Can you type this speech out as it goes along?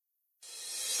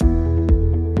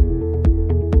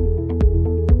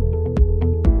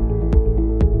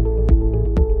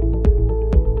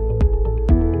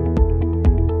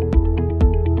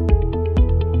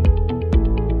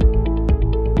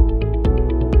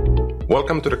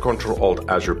Welcome to the Control Alt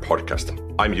Azure podcast.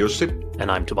 I'm Jussi.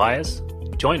 And I'm Tobias.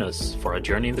 Join us for a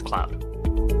journey in the cloud.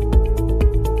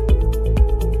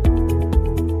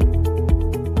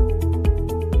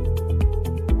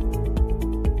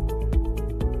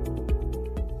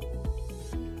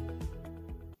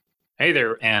 Hey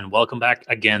there, and welcome back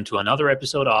again to another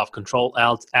episode of Control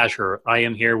Alt Azure. I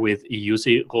am here with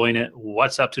Jussi Roine.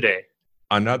 What's up today?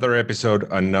 Another episode,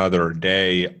 another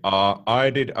day. I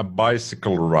did a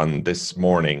bicycle run this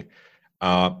morning,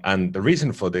 and the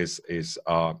reason for this is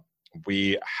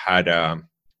we had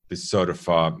this sort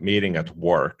of meeting at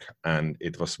work, and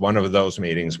it was one of those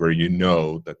meetings where you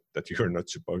know that you're not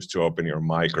supposed to open your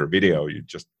mic or video. You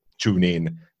just tune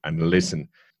in and listen.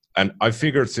 And I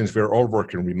figured since we're all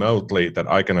working remotely that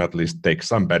I can at least take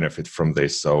some benefit from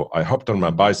this. So I hopped on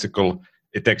my bicycle.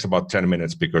 It takes about 10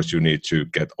 minutes because you need to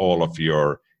get all of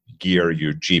your gear,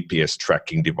 your GPS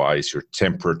tracking device, your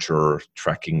temperature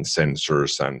tracking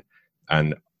sensors,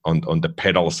 and on the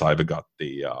pedals I've got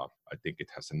the I think it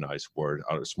has a nice word,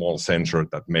 a small sensor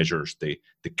that measures the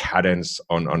cadence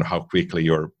on how quickly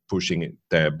you're pushing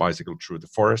the bicycle through the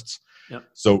forests. Yep.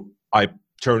 So I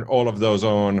turn all of those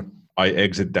on. I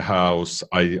exit the house.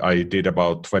 I did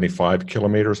about 25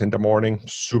 kilometers in the morning,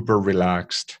 super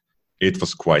relaxed. It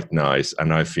was quite nice,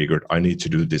 and I figured I need to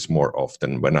do this more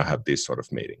often when I have these sort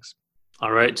of meetings.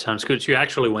 All right, sounds good. So you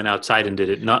actually went outside and did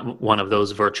it, not one of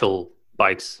those virtual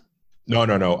bikes. No.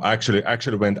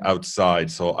 Actually went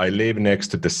outside. So I live next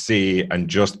to the sea, and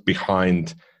just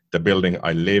behind the building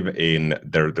I live in,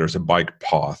 there's a bike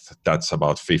path that's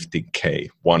about 50K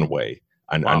one way,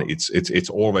 and it's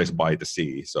always by the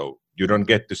sea. So you don't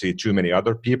get to see too many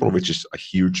other people, which is a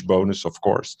huge bonus, of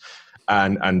course.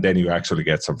 And then you actually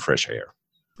get some fresh air.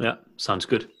 Yeah, sounds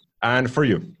good. And for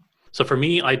you? So for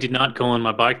me, I did not go on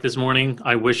my bike this morning.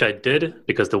 I wish I did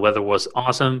because the weather was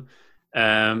awesome.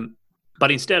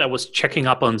 But instead, I was checking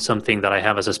up on something that I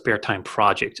have as a spare time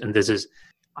project. And this is,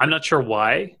 I'm not sure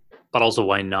why, but also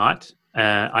why not.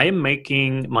 I am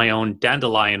making my own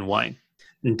dandelion wine.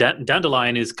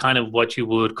 Dandelion is kind of what you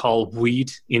would call weed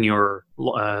in your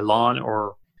lawn,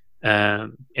 or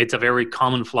it's a very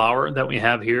common flower that we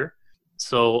have here.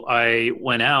 So I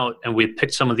went out and we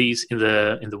picked some of these in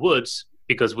the woods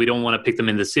because we don't want to pick them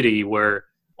in the city where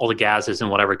all the gases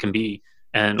and whatever can be,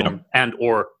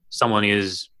 or someone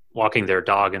is walking their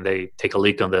dog and they take a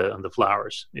leak on the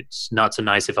flowers. It's not so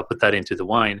nice if I put that into the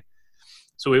wine.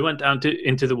 So we went down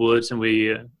into the woods and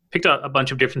we picked up a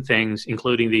bunch of different things,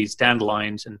 including these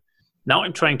dandelions. And now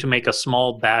I'm trying to make a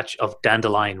small batch of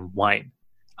dandelion wine.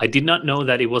 I did not know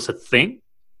that it was a thing,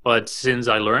 but since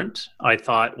I learned, I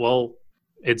thought, well,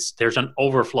 there's an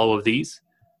overflow of these.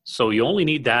 So you only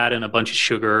need that and a bunch of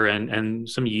sugar and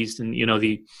some yeast, and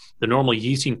the normal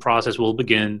yeasting process will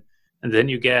begin, and then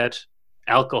you get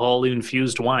alcohol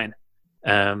infused wine.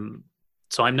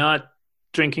 So I'm not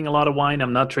drinking a lot of wine.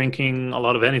 I'm not drinking a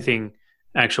lot of anything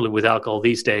actually with alcohol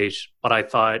these days, but I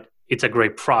thought it's a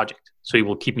great project, so it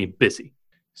will keep me busy.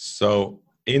 So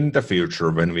in the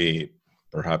future, when we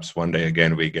perhaps one day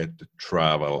again we get to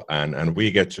travel and we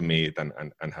get to meet and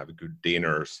have good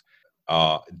dinners,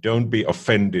 don't be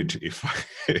offended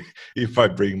if I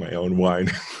bring my own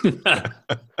wine.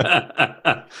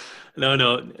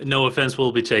 No offense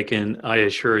will be taken, I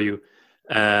assure you,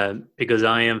 because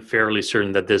I am fairly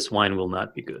certain that this wine will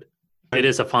not be good. It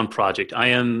is a fun project. I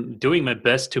am doing my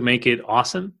best to make it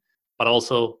awesome, but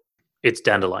also it's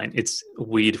dandelion. It's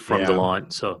weed from the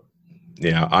lawn, so.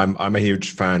 Yeah, I'm a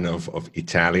huge fan of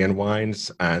Italian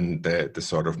wines and the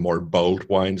sort of more bold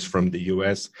wines from the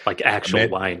US. Like actual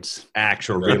wines.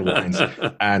 Actual real wines.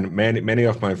 And many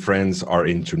of my friends are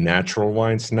into natural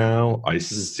wines now. I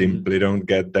simply don't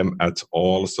get them at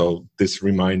all. So this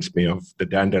reminds me of the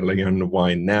dandelion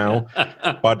wine now.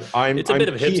 But it's a bit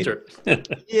of a hipster.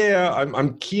 Yeah,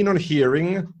 I'm keen on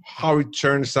hearing how it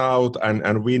turns out.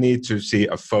 And we need to see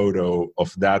a photo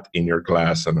of that in your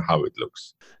glass and how it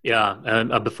looks. Yeah,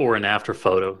 a before and after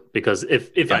photo, because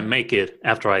if I make it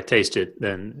after I taste it,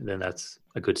 then that's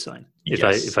a good sign.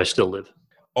 If I still live.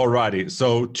 Alrighty,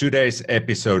 so today's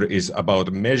episode is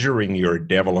about measuring your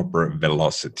developer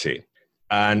velocity,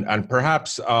 and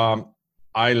perhaps I'll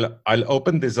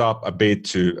open this up a bit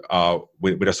to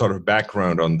with a sort of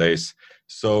background on this.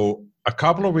 So a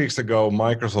couple of weeks ago,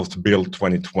 Microsoft Build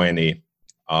 2020.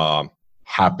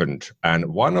 Happened, and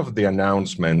one of the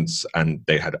announcements, and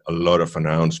they had a lot of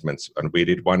announcements, and we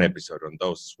did one episode on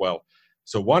those as well.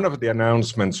 So one of the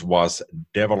announcements was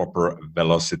Developer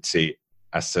Velocity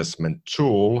Assessment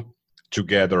Tool,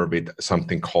 together with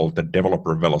something called the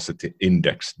Developer Velocity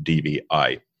Index,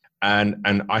 DVI.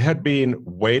 And I had been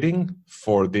waiting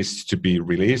for this to be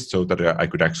released so that I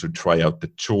could actually try out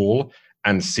the tool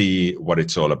and see what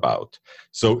it's all about.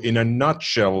 So in a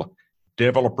nutshell,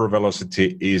 developer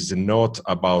velocity is not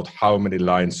about how many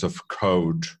lines of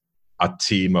code a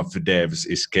team of devs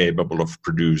is capable of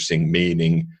producing,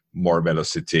 meaning more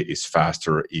velocity is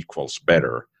faster equals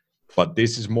better. But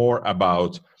this is more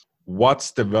about what's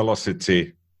the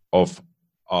velocity of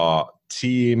a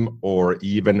team or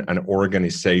even an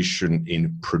organization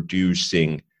in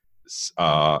producing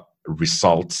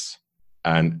results,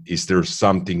 and is there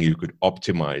something you could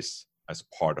optimize as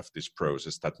part of this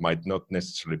process that might not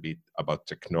necessarily be about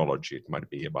technology. It might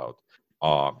be about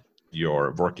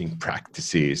your working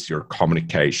practices, your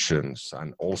communications,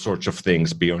 and all sorts of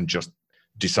things beyond just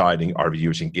deciding are we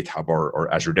using GitHub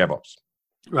or Azure DevOps.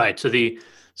 Right. So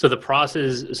the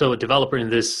process, so a developer in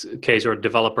this case, or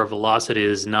developer velocity,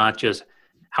 is not just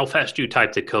how fast you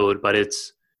type the code, but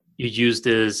it's you use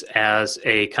this as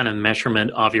a kind of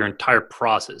measurement of your entire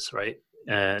process, right?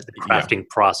 The crafting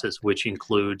process, which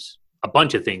includes a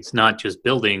bunch of things, not just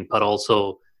building, but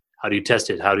also how do you test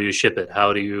it? How do you ship it?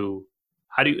 How do you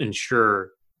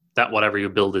ensure that whatever you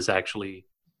build is actually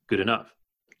good enough?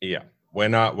 Yeah.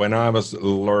 When I was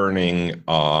learning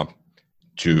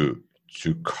to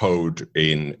code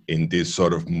in these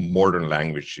sort of modern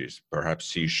languages, perhaps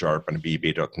C# and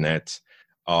VB.NET,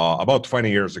 about 20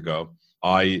 years ago,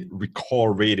 I recall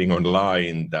reading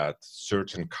online that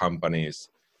certain companies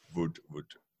would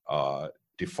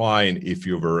define if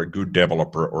you were a good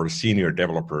developer or a senior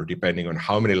developer depending on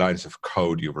how many lines of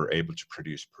code you were able to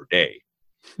produce per day.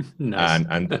 Nice.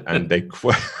 and they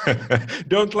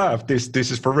don't laugh, this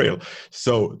is for real.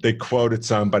 So they quoted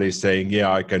somebody saying,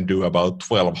 yeah, I can do about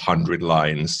 1,200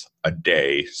 lines a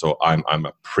day, so I'm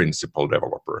a principal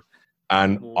developer.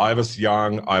 And wow. I was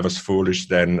young, I was foolish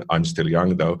then, I'm still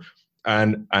young though,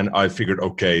 and I figured,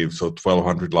 okay, so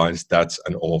 1,200 lines, that's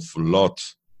an awful lot.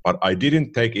 But I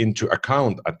didn't take into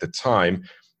account at the time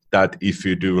that if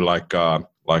you do like a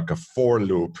for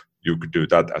loop, you could do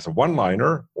that as a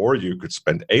one-liner, or you could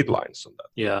spend 8 lines on that.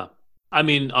 Yeah. I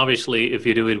mean, obviously, if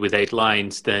you do it with 8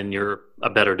 lines, then you're a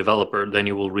better developer. Then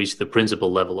you will reach the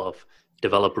principal level of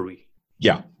developery.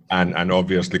 Yeah. And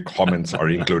obviously comments are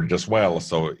included as well.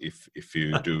 So if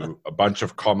you do a bunch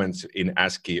of comments in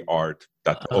ASCII art,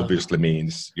 that obviously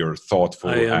means you're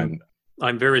thoughtful.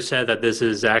 I'm very sad that this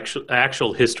is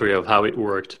actual history of how it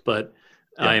worked, but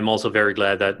yeah. I am also very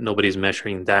glad that nobody's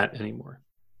measuring that anymore.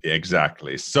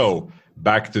 Exactly. So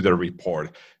back to the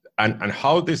report. And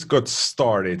how this got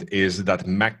started is that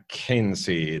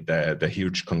McKinsey, the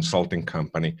huge consulting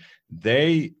company,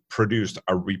 they produced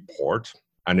a report,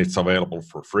 and it's available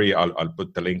for free. I'll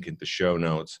put the link in the show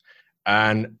notes.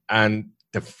 And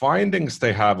the findings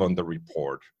they have on the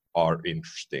report are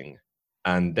interesting.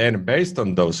 And then based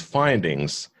on those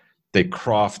findings, they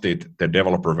crafted the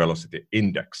Developer Velocity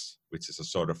Index, which is a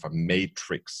sort of a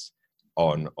matrix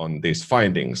on these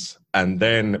findings. And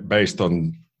then based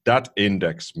on that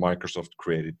index, Microsoft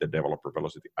created the Developer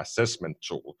Velocity Assessment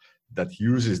tool that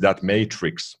uses that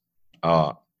matrix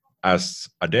as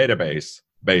a database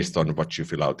based on what you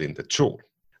fill out in the tool.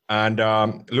 And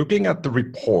looking at the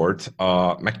report,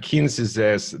 McKinsey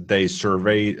says they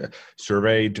surveyed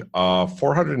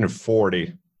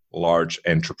 440 large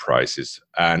enterprises,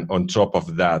 and on top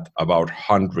of that, about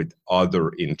 100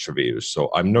 other interviews. So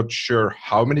I'm not sure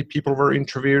how many people were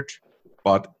interviewed,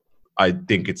 but I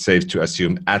think it's safe to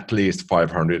assume at least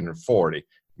 540,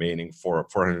 meaning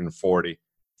 440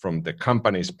 from the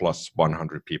companies plus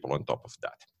 100 people on top of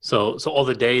that. So all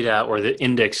the data or the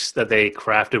index that they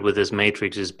crafted with this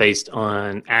matrix is based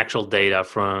on actual data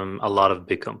from a lot of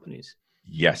big companies.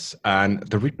 Yes, and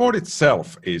the report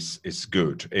itself is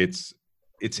good. It's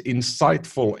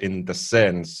insightful in the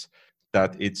sense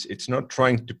that it's not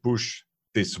trying to push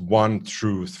this one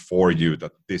truth for you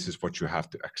that this is what you have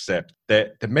to accept.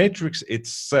 The matrix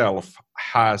itself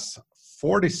has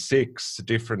 46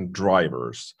 different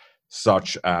drivers,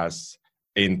 such as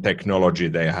in technology,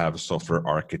 they have software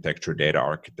architecture, data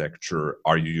architecture.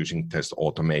 Are you using test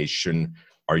automation?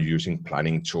 Are you using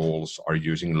planning tools? Are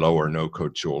you using low or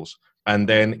no-code tools? And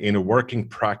then in working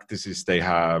practices, they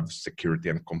have security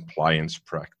and compliance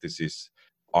practices.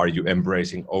 Are you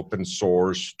embracing open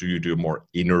source? Do you do more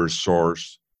inner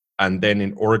source? And then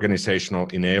in organizational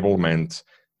enablement,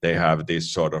 they have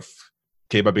these sort of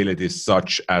capabilities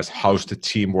such as how's the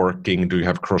team working? Do you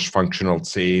have cross-functional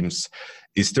teams?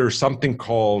 Is there something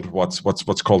called what's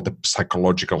called the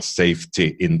psychological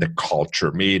safety in the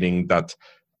culture, meaning that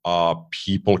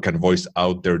People can voice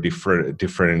out their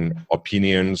different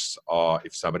opinions.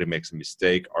 If somebody makes a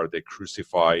mistake, are they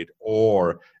crucified,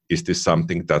 or is this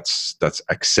something that's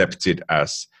accepted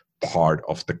as part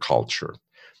of the culture?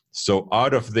 So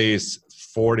out of these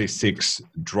 46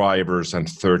 drivers and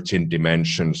 13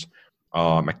 dimensions,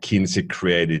 McKinsey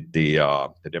created the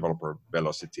Developer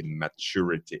Velocity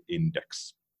Maturity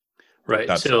Index. Right.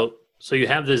 So you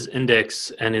have this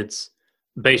index, and it's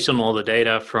based on all the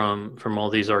data from all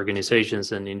these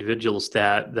organizations and individuals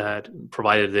that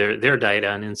provided their data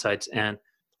and insights. And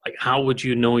like, how would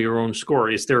you know your own score?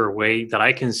 Is there a way that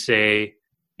I can say,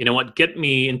 you know what, get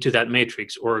me into that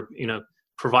matrix, or, you know,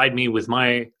 provide me with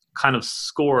my kind of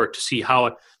score to see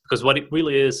how, because what it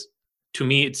really is, to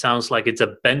me, it sounds like it's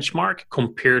a benchmark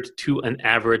compared to an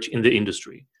average in the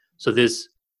industry. So this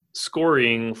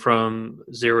scoring from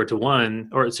 0 to 1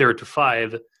 or 0 to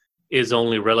 5 is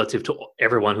only relative to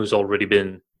everyone who's already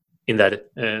been in that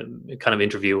kind of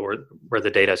interview or where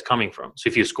the data is coming from. So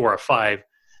if you score a 5,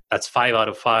 that's 5 out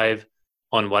of 5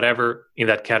 on whatever in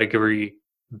that category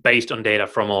based on data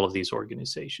from all of these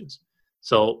organizations.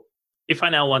 So if I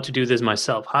now want to do this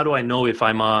myself, how do I know if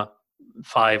I'm a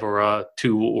 5 or a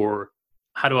 2, or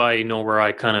how do I know where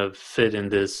I kind of fit in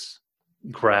this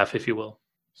graph, if you will?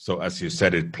 So as you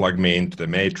said, it plug me into the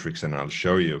matrix and I'll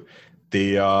show you.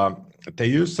 They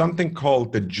use something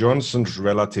called the Johnson's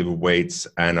relative weights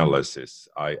analysis.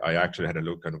 I actually had a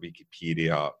look on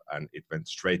Wikipedia and it went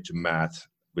straight to math,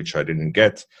 which I didn't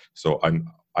get. So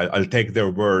I'll take their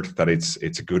word that it's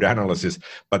a good analysis.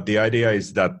 But the idea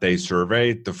is that they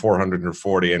surveyed the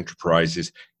 440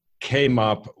 enterprises, came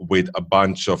up with a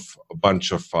bunch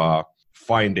of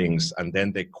findings, and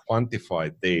then they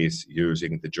quantified these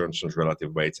using the Johnson's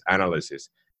relative weights analysis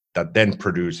that then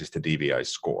produces the DVI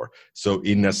score. So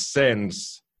in a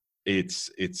sense, it's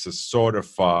a sort of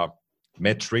a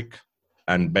metric,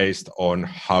 and based on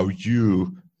how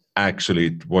you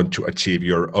actually want to achieve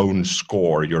your own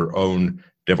score, your own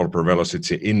developer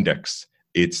velocity index,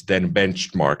 it's then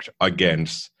benchmarked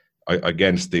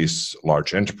against these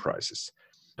large enterprises.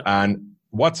 And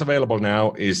what's available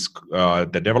now is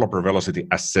the Developer Velocity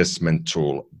Assessment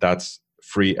tool. That's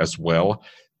free as well.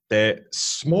 The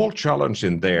small challenge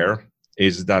in there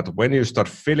is that when you start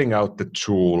filling out the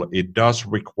tool, it does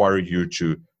require you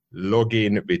to log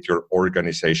in with your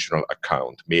organizational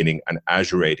account, meaning an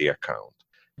Azure AD account.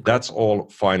 That's all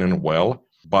fine and well.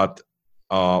 But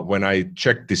when I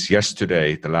checked this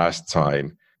yesterday, the last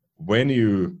time, when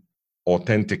you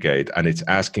authenticate and it's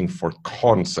asking for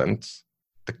consent,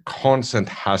 the consent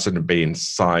hasn't been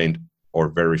signed or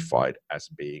verified as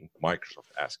being Microsoft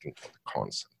asking for the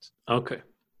consent. Okay,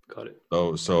 got it.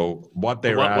 So what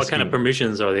they're asking... What kind of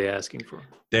permissions are they asking for?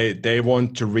 They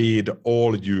want to read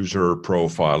all user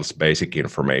profiles, basic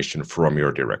information from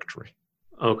your directory.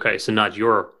 Okay, so not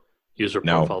your user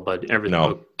profile, but everything.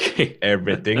 No, okay.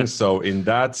 Everything. So in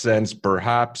that sense,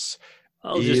 perhaps...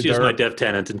 I'll just use my dev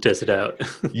tenant and test it out.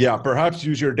 Yeah, perhaps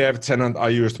use your dev tenant. I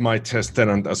used my test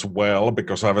tenant as well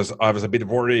because I was a bit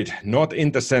worried, not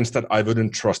in the sense that I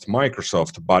wouldn't trust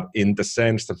Microsoft, but in the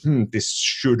sense that this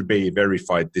should be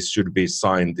verified, this should be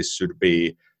signed, this should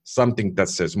be something that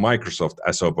says Microsoft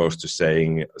as opposed to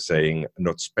saying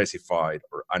not specified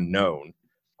or unknown.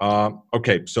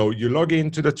 Okay, so you log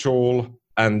into the tool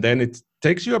and then it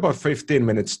takes you about 15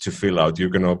 minutes to fill out. You're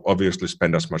going to obviously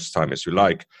spend as much time as you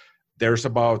like. There's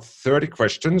about 30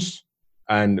 questions,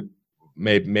 and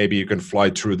maybe you can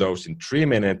fly through those in 3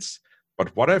 minutes.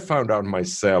 But what I found out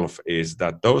myself is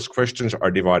that those questions are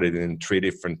divided in 3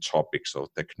 different topics. So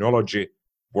technology,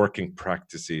 working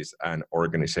practices, and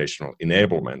organizational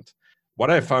enablement.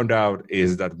 What I found out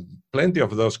is that plenty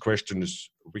of those questions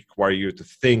require you to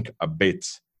think a bit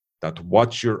that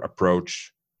what's your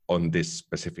approach on this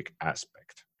specific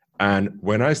aspect. And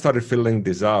when I started filling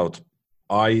this out,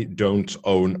 I don't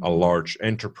own a large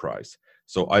enterprise.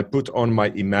 So I put on my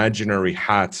imaginary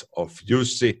hat of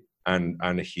Jussi and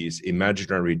his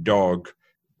imaginary dog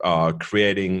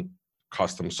creating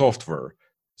custom software.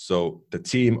 So the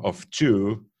team of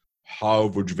 2, how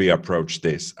would we approach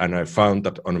this? And I found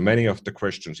that on many of the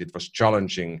questions, it was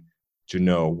challenging to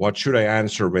know what should I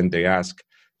answer when they ask,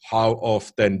 how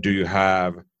often do you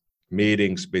have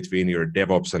meetings between your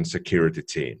DevOps and security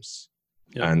teams?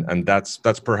 Yeah. And that's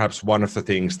perhaps one of the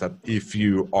things that if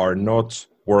you are not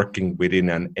working within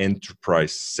an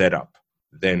enterprise setup,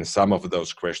 then some of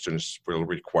those questions will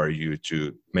require you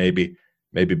to maybe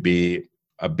be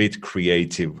a bit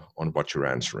creative on what you're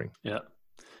answering. Yeah.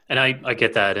 And I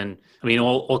get that. And I mean,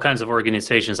 all kinds of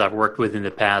organizations I've worked with in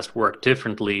the past work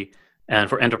differently. And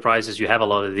for enterprises, you have a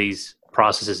lot of these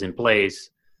processes in place.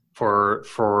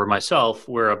 for myself,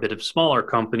 we're a bit of a smaller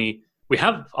company. We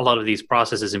have a lot of these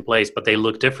processes in place, but they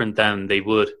look different than they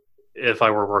would if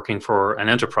I were working for an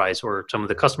enterprise or some of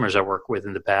the customers I worked with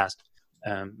in the past.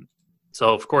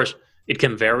 So of course it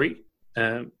can vary.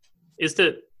 Is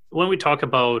that when we talk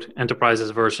about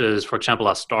enterprises versus, for example,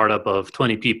 a startup of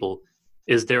 20 people,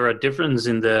 is there a difference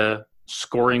in the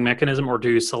scoring mechanism, or do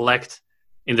you select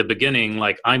in the beginning,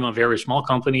 like I'm a very small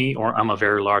company or I'm a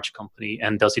very large company,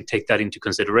 and does it take that into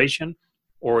consideration?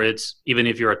 Or it's even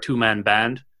if you're a two-man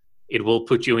band, it will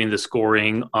put you in the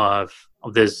scoring of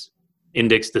this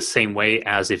index the same way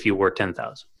as if you were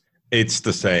 10,000? It's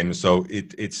the same. So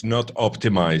it's not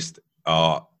optimized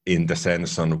in the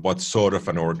sense on what sort of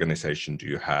an organization do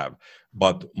you have.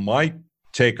 But my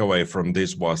takeaway from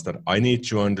this was that I need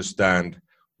to understand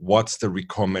what's the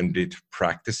recommended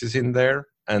practices in there.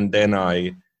 And then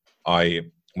I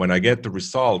when I get the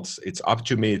results, it's up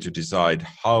to me to decide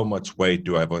how much weight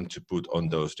do I want to put on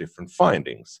those different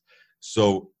findings.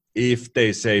 So if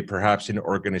they say perhaps in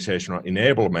organizational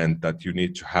enablement that you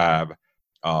need to have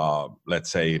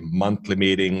let's say monthly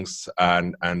meetings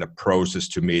and a process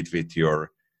to meet with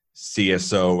your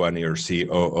CSO and your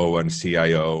COO and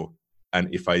CIO,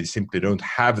 and if I simply don't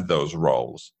have those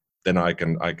roles, then I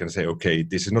can say, okay,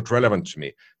 this is not relevant to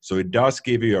me. So it does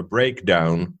give you a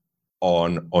breakdown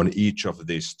on each of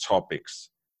these topics,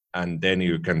 and then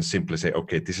you can simply say,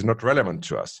 okay, this is not relevant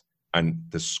to us, and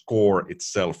the score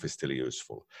itself is still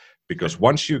useful, because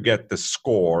once you get the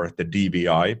score, the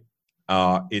DVI,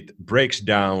 it breaks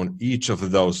down each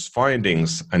of those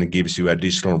findings and gives you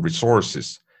additional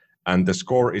resources. And the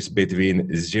score is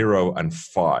between 0 and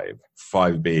 5,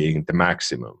 5 being the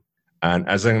maximum. And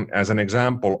as an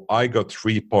example, I got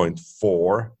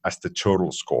 3.4 as the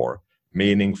total score,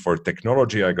 meaning for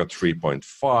technology, I got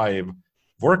 3.5.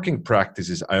 Working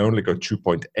practices, I only got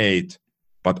 2.8,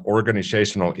 but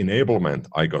organizational enablement,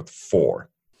 I got 4.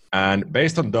 And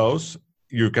based on those,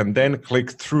 you can then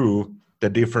click through the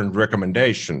different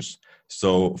recommendations.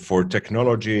 So for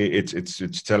technology,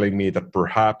 it's telling me that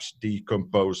perhaps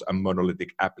decompose a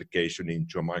monolithic application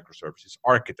into a microservices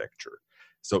architecture.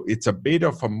 So it's a bit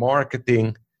of a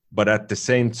marketing, but at the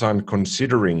same time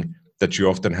considering that you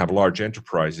often have large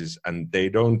enterprises and they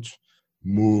don't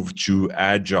move too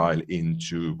agile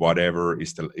into whatever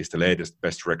is the latest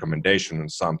best recommendation on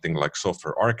something like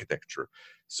software architecture.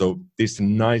 So this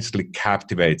nicely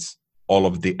captivates all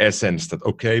of the essence that,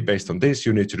 okay, based on this,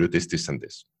 you need to do this, this, and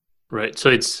this. Right. So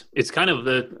it's kind of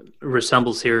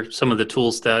resembles here some of the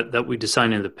tools that we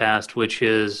designed in the past, which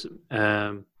is,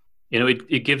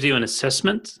 it gives you an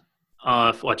assessment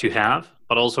of what you have,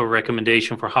 but also a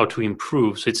recommendation for how to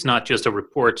improve. So it's not just a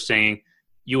report saying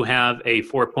you have a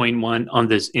 4.1 on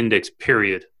this index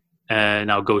period, and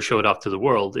now go show it off to the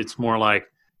world. It's more like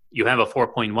you have a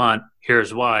 4.1,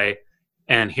 here's why,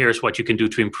 and here's what you can do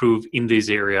to improve in these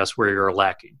areas where you're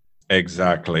lacking.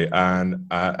 Exactly. And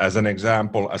as an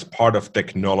example, as part of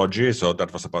technology, so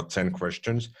that was about 10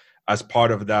 questions. As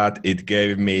part of that, it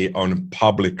gave me on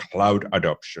public cloud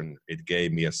adoption, it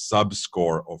gave me a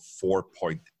sub-score of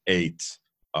 4.8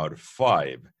 out of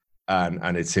 5.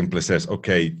 And it simply says,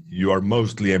 okay, you are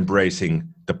mostly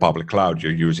embracing the public cloud.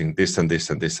 You're using this and this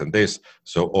and this and this.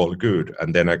 So all good.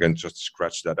 And then I can just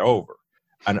scratch that over.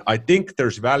 And I think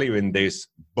there's value in this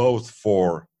both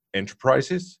for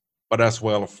enterprises, but as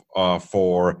well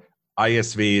for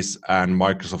ISVs and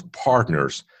Microsoft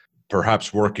partners,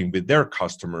 perhaps working with their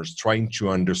customers, trying to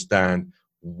understand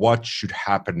what should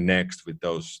happen next with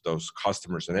those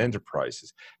customers and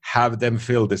enterprises. Have them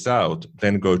fill this out,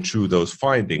 then go through those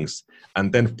findings,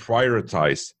 and then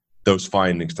prioritize those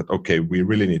findings that, okay, we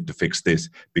really need to fix this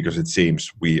because it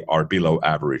seems we are below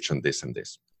average on this and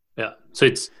this. Yeah. So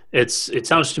it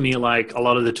sounds to me like a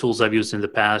lot of the tools I've used in the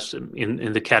past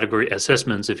in the category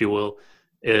assessments, if you will,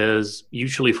 is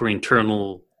usually for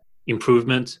internal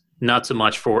improvement, not so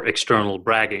much for external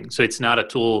bragging. So it's not a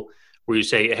tool where you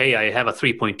say, hey, I have a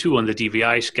 3.2 on the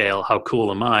DVI scale. How cool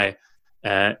am I?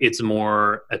 It's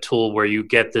more a tool where you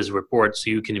get this report so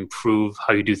you can improve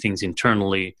how you do things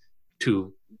internally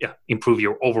to improve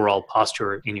your overall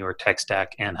posture in your tech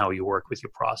stack and how you work with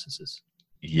your processes.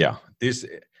 Yeah,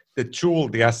 the tool,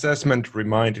 the assessment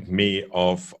reminded me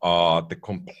of the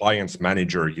compliance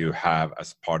manager you have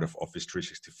as part of Office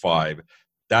 365.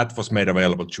 That was made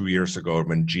available 2 years ago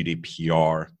when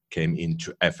GDPR came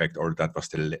into effect, or that was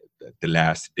the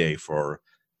last day for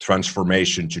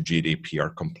transformation to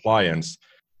GDPR compliance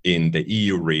in the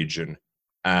EU region.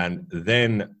 And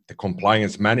then the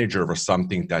compliance manager was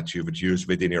something that you would use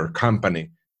within your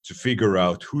company to figure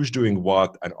out who's doing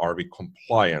what and are we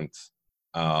compliant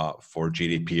for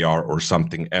GDPR or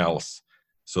something else.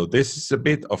 So this is a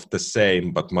bit of the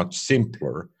same, but much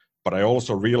simpler. But I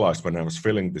also realized when I was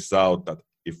filling this out that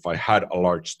if I had a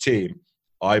large team,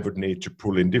 I would need to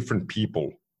pull in different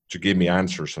people to give me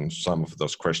answers on some of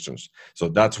those questions. So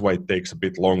that's why it takes a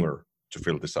bit longer to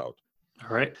fill this out.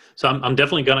 All right. So I'm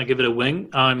definitely going to give it a wing.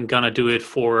 I'm going to do it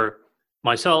for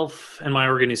myself and my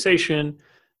organization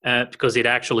because it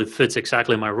actually fits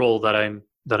exactly my role that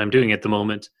I'm doing at the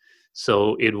moment.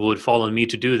 So it would fall on me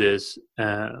to do this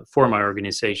for my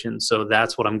organization. So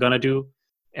that's what I'm going to do.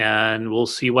 And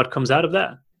we'll see what comes out of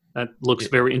that. That looks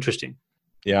very interesting.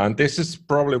 Yeah, and this is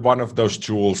probably one of those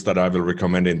tools that I will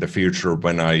recommend in the future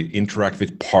when I interact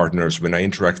with partners, when I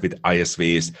interact with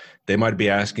ISVs. They might be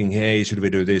asking, hey, should we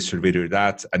do this? Should we do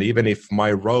that? And even if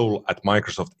my role at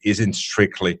Microsoft isn't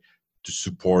strictly to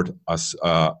support us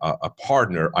a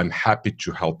partner, I'm happy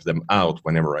to help them out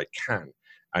whenever I can.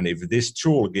 And if this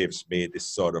tool gives me this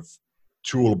sort of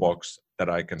toolbox that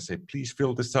I can say, please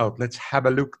fill this out, let's have a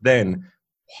look then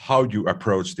how you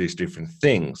approach these different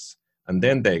things. And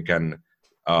then they can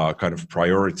kind of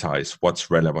prioritize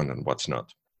what's relevant and what's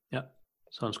not. Yeah,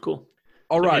 sounds cool.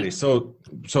 Alrighty, so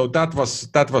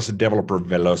that was a developer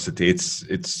velocity.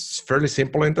 It's fairly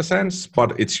simple in the sense,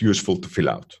 but it's useful to fill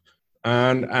out.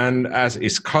 And as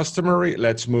is customary,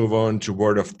 let's move on to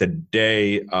word of the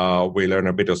day. We learn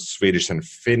a bit of Swedish and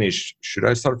Finnish. Should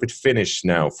I start with Finnish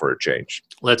now for a change?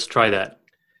 Let's try that.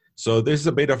 So this is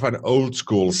a bit of an old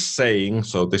school saying.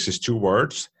 So this is 2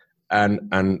 words, and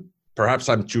perhaps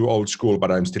I'm too old school, but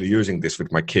I'm still using this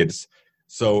with my kids.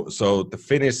 So the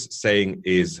Finnish saying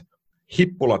is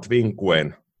hippulat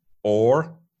vinkuen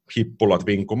or hippulat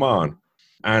vinkumaan.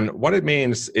 And what it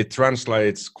means, it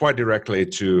translates quite directly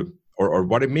to, or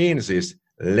what it means is,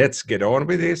 let's get on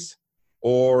with this,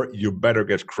 or you better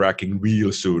get cracking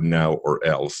real soon now or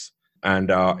else. And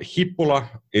hippula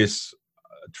is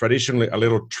traditionally a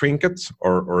little trinket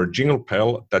or a jingle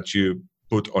bell that you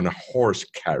put on a horse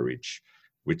carriage,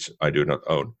 which I do not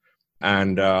own.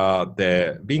 And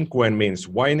the vinkuen means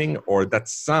whining, or that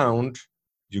sound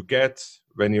you get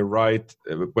when you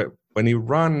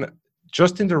run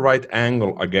just in the right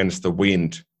angle against the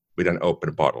wind with an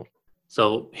open bottle.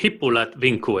 So hippulat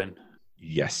vinkuen.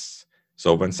 Yes.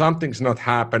 So when something's not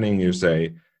happening, you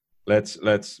say, let's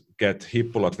get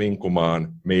hippulat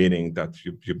vinkumaan, meaning that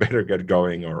you better get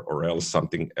going or else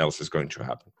something else is going to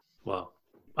happen. Wow.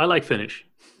 I like Finnish.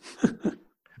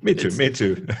 Me too.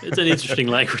 It's an interesting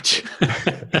language.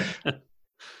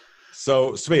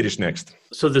 So Swedish next.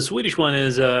 So the Swedish one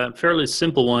is a fairly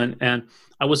simple one. And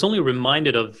I was only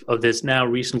reminded of this now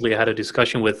recently. I had a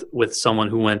discussion with someone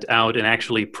who went out and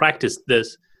actually practiced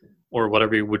this, or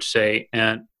whatever you would say.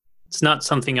 And it's not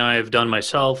something I've done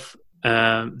myself.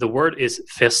 The word is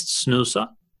festsnusa.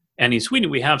 And in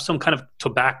Sweden, we have some kind of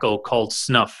tobacco called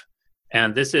snuff.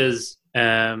 And this is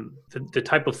the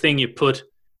type of thing you put,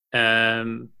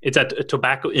 it's a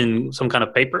tobacco in some kind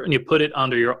of paper, and you put it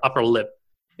under your upper lip.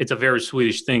 It's a very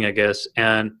Swedish thing, I guess.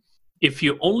 And if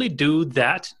you only do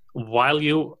that while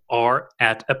you are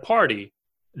at a party,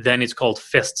 then it's called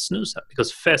festsnusa,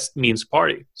 because fest means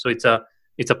party. So it's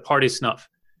a party snuff.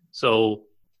 So,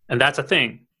 and that's a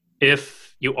thing.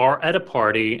 If you are at a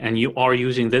party and you are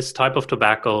using this type of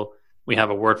tobacco, we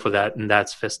have a word for that, and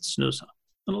that's festsnusa.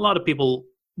 And a lot of people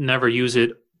never use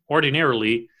it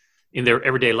ordinarily in their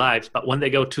everyday lives, but when they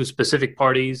go to specific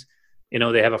parties,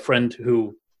 they have a friend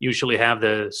who usually have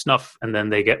the snuff, and then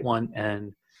they get one,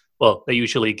 and well, they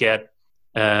usually get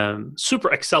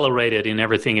super accelerated in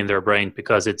everything in their brain,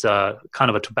 because it's a kind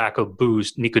of a tobacco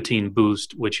boost, nicotine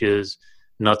boost, which is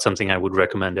not something I would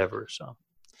recommend ever. So,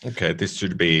 okay, this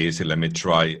should be easy. Let me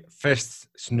try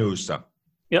festsnusa.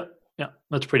 Yeah,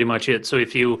 that's pretty much it. So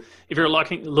if you're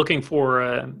looking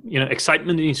for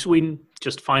excitement in Sweden,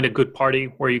 just find a good party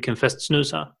where you can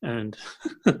festsnusa, and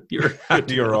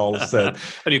you're all set.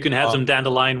 And you can have some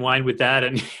dandelion wine with that,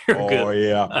 and you're good. Oh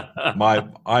yeah,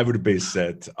 I would be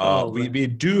set. We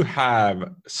do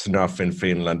have snuff in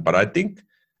Finland, but I think,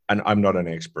 and I'm not an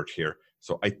expert here,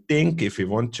 so I think if you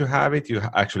want to have it, you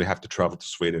actually have to travel to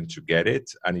Sweden to get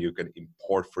it, and you can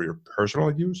import for your personal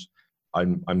use.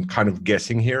 I'm kind of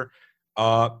guessing here.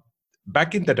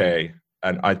 Back in the day,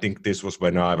 and I think this was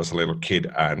when I was a little kid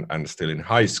and still in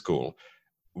high school,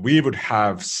 we would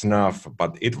have snuff,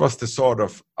 but it was the sort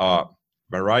of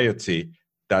variety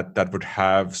that would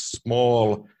have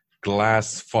small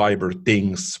glass fiber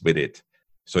things with it.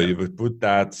 So you would put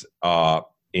that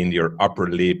in your upper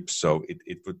lip, so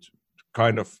it would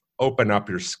kind of open up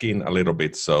your skin a little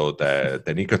bit, so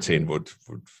the nicotine would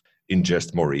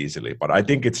ingest more easily. But I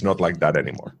think it's not like that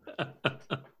anymore.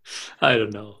 I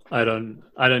don't know. I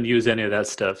don't use any of that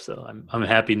stuff, so I'm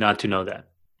happy not to know that.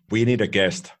 we need a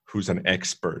guest who's an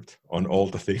expert on all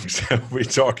the things we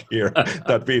talk here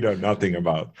that we know nothing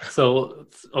about. So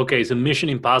Mission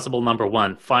Impossible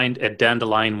 _1, find a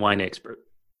dandelion wine expert.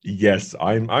 Yes,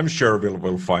 I'm sure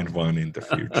we'll find one in the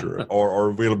future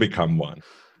or we'll become one.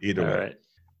 Either way. Right.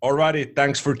 Alrighty,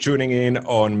 thanks for tuning in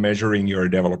on Measuring Your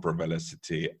Developer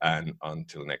Velocity, and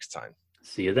until next time.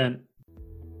 See you then.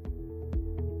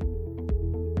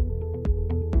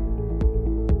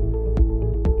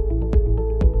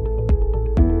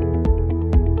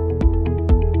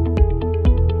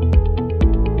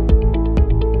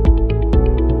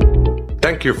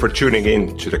 Thank you for tuning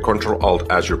in to the Control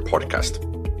Alt Azure podcast.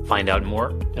 Find out more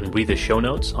and read the show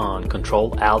notes on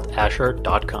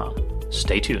controlaltazure.com.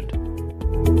 Stay tuned.